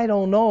things? I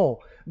don't know.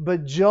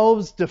 But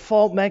Job's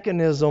default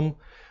mechanism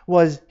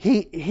was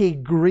he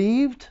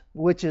grieved,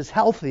 which is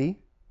healthy,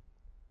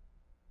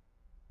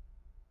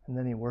 and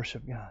then he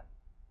worshiped God.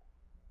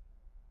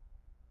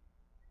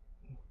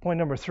 Point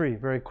number 3,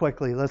 very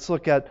quickly. Let's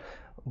look at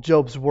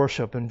Job's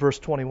worship in verse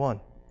 21.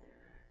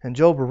 And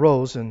Job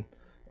arose in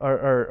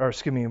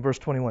verse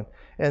 21,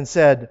 and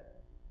said,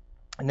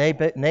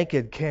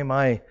 Naked came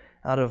I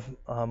out of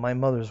my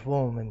mother's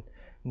womb, and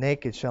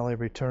naked shall I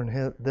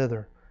return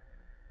thither.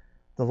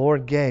 The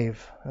Lord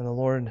gave, and the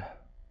Lord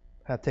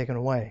hath taken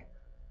away.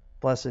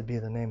 Blessed be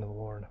the name of the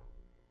Lord.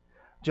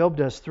 Job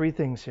does 3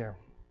 things here.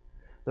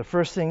 The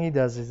first thing he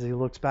does is he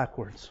looks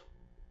backwards.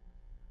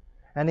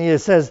 And he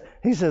says,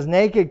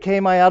 naked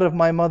came I out of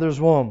my mother's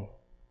womb.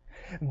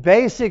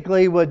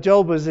 Basically, what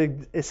Job was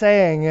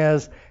saying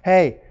is,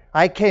 hey,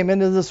 I came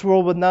into this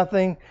world with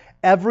nothing.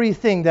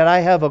 Everything that I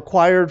have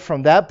acquired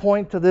from that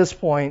point to this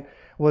point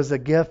was a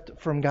gift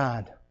from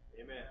God.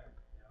 Amen.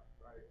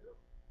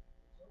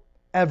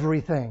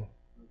 Everything.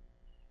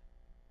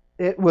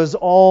 It was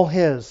all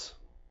His.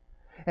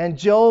 And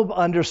Job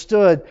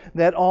understood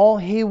that all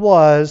he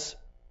was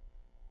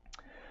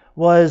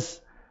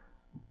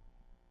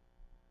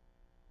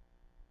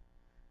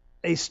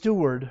a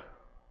steward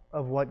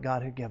of what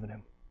God had given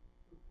him.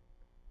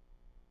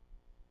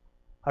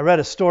 I read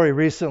a story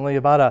recently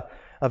about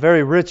a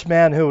very rich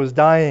man who was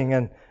dying,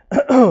 and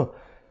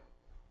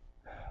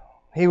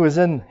he was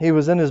in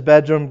his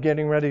bedroom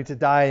getting ready to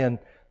die, and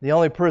the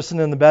only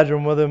person in the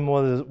bedroom with him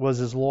was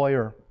his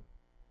lawyer.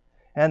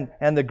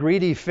 And the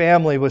greedy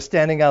family was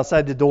standing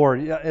outside the door.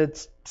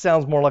 It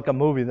sounds more like a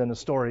movie than a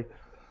story.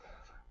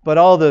 But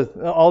all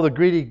the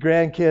greedy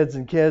grandkids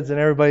and kids and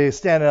everybody is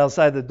standing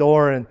outside the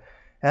door, and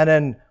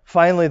then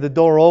finally the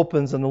door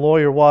opens and the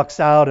lawyer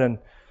walks out, and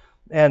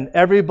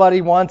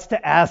everybody wants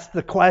to ask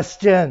the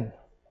question.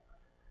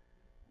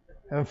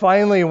 And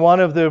finally one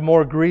of the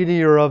more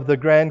greedier of the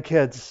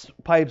grandkids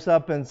pipes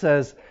up and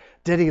says,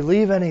 "Did he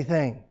leave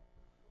anything?"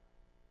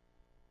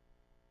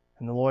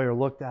 And the lawyer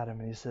looked at him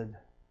and he said,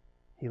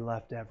 "He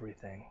left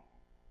everything."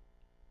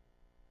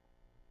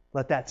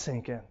 Let that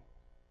sink in.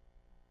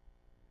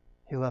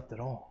 He left it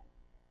all.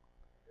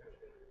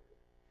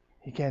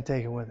 He can't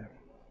take it with him.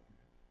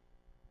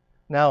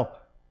 Now,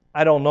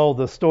 I don't know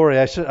the story.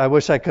 I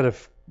wish I could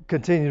have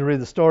continued to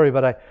read the story,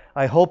 but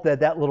I hope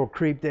that little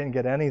creep didn't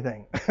get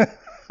anything.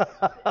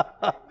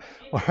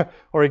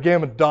 or he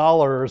gave him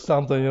 $1 or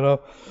something,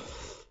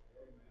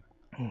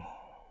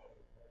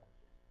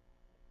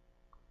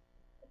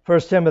 1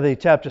 Timothy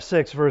chapter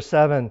 6, verse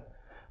 7.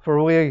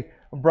 For we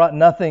brought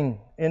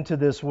nothing into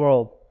this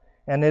world,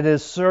 and it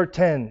is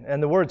certain.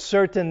 And the word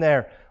certain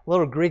there, a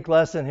little Greek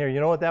lesson here. You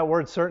know what that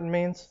word certain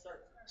means?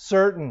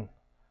 Certain.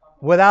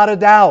 Without a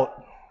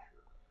doubt.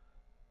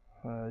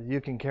 You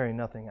can carry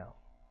nothing out.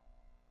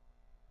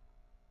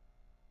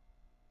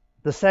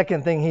 The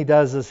second thing he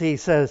does is he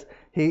says,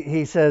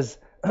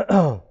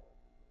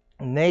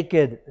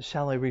 naked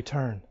shall I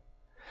return.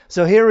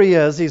 So here he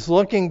is, he's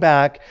looking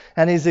back,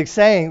 and he's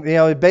saying,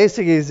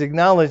 basically he's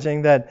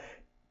acknowledging that,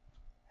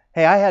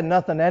 hey, I had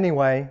nothing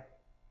anyway.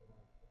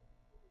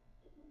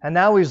 And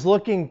now he's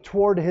looking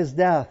toward his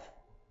death.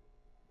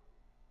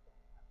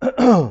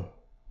 1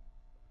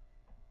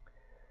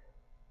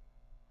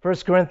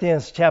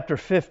 Corinthians chapter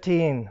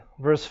 15,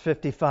 verse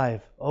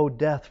 55. O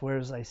death, where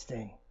is thy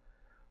sting?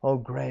 O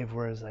grave,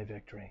 where is thy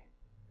victory?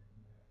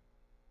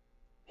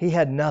 He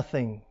had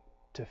nothing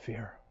to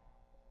fear.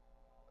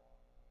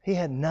 He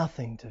had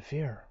nothing to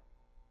fear.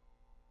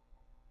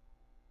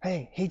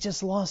 Hey, he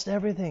just lost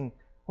everything.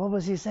 What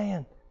was he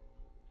saying?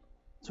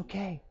 It's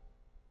okay.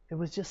 It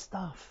was just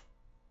stuff.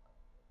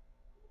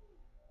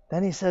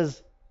 Then he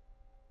says,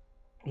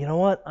 you know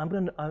what?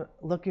 I'm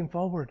looking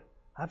forward.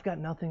 I've got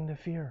nothing to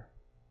fear.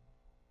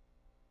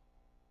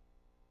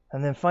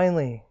 And then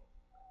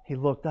he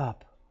looked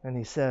up and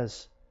he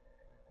says,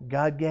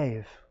 God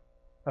gave,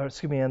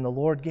 and the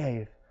Lord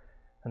gave,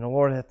 and the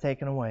Lord hath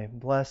taken away.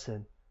 Blessed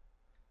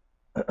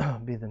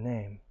be the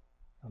name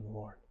of the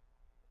Lord.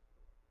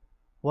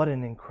 What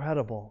an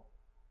incredible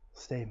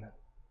statement.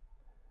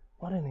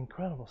 What an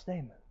incredible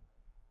statement.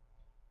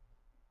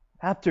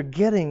 After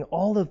getting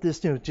all of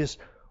this news, just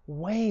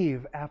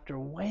wave after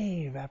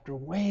wave after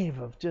wave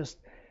of just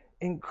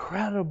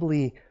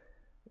incredibly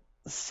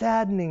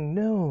saddening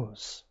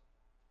news,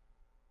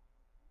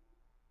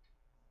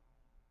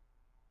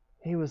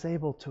 he was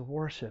able to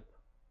worship.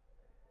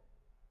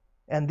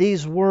 And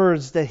these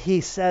words that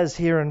he says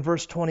here in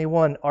verse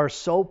 21 are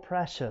so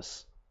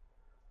precious.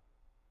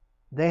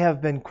 They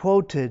have been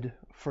quoted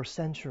for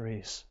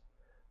centuries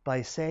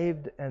by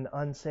saved and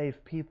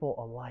unsaved people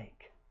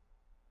alike.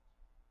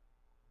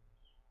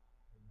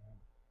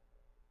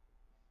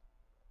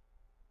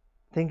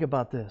 Think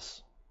about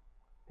this.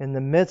 In the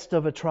midst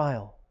of a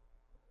trial,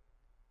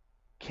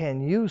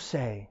 can you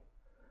say,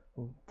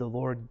 the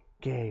Lord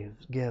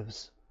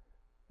gives,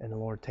 and the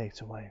Lord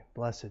takes away.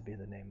 Blessed be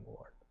the name of the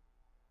Lord.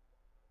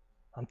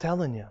 I'm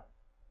telling you,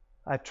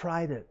 I've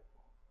tried it,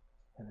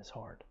 and it's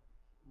hard.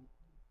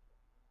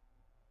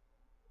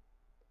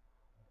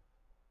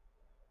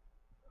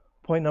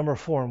 Point number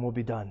 4, and we'll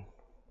be done.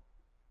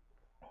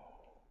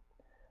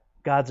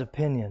 God's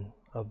opinion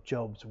of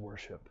Job's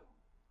worship.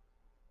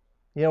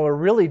 You know, it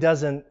really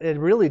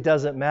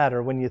doesn't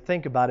matter when you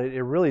think about it.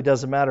 It really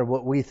doesn't matter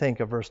what we think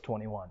of verse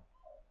 21.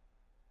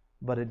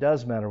 But it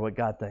does matter what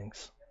God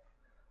thinks.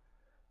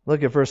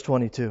 Look at verse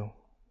 22.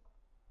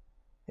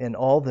 In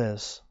all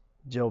this,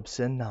 Job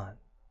sinned not,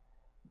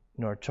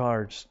 nor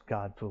charged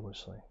God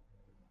foolishly.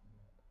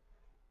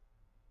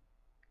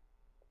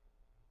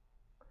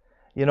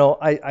 You know,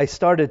 I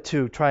started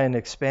to try and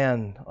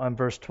expand on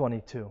verse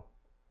 22,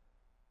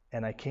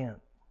 and I can't.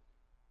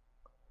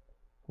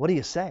 What do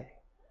you say?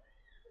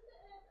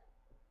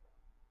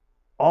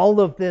 All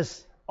of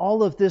this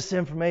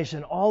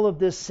information, all of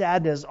this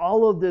sadness,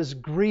 all of this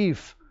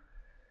grief,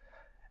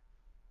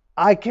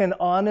 I can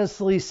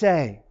honestly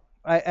say,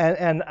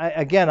 I'm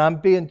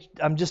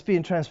just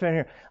being transparent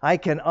here. I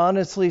can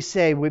honestly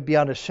say,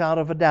 beyond a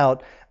shadow of a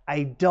doubt,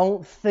 I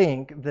don't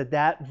think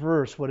that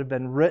verse would have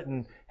been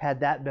written had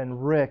that been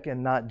Rick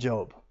and not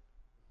Job.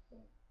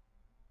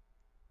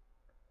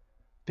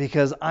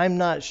 Because I'm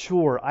not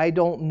sure, I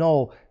don't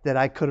know that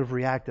I could have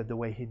reacted the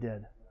way he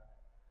did.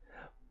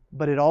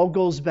 But it all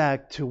goes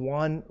back to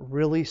one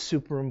really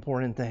super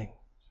important thing.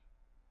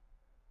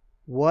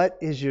 What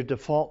is your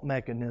default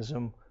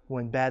mechanism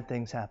when bad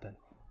things happen?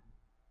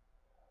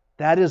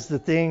 That is the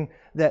thing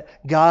that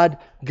God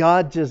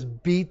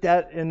just beat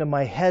that into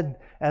my head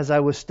as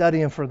I was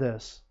studying for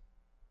this.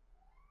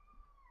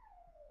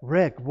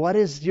 Rick, what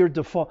is your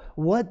default?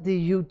 What do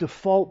you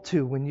default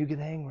to when you get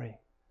angry?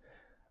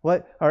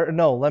 Let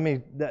me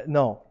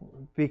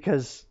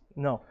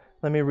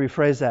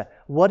rephrase that.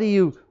 What do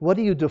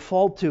you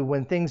default to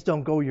when things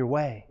don't go your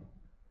way?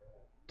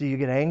 Do you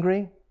get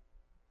angry?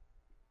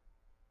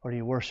 Or do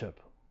you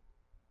worship?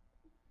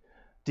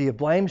 Do you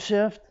blame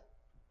shift?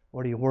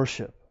 Or do you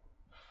worship?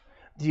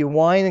 Do you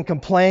whine and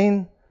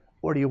complain?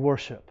 Or do you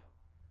worship?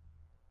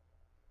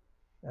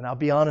 And I'll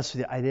be honest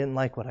with you, I didn't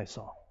like what I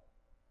saw.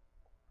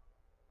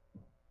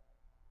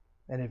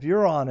 And if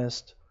you're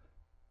honest,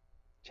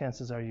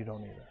 chances are you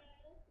don't either.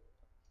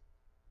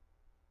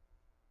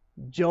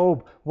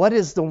 Job, what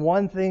is the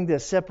one thing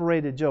that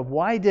separated Job?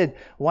 Why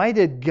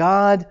did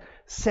God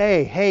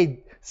say,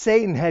 "Hey,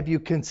 Satan, have you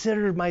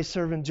considered my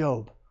servant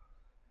Job?"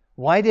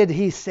 Why did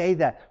he say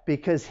that?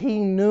 Because he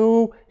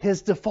knew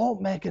his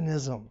default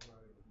mechanism.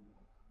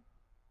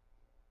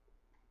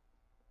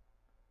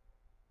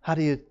 How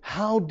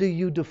do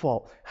you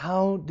default?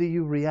 How do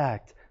you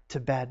react to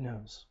bad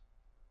news?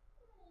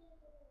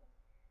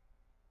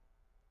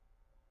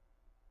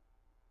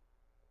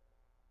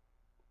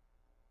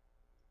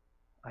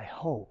 I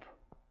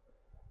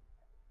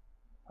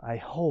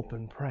hope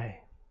and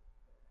pray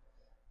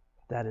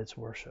that it's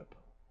worship.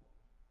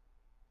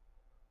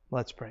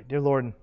 Let's pray. Dear Lord,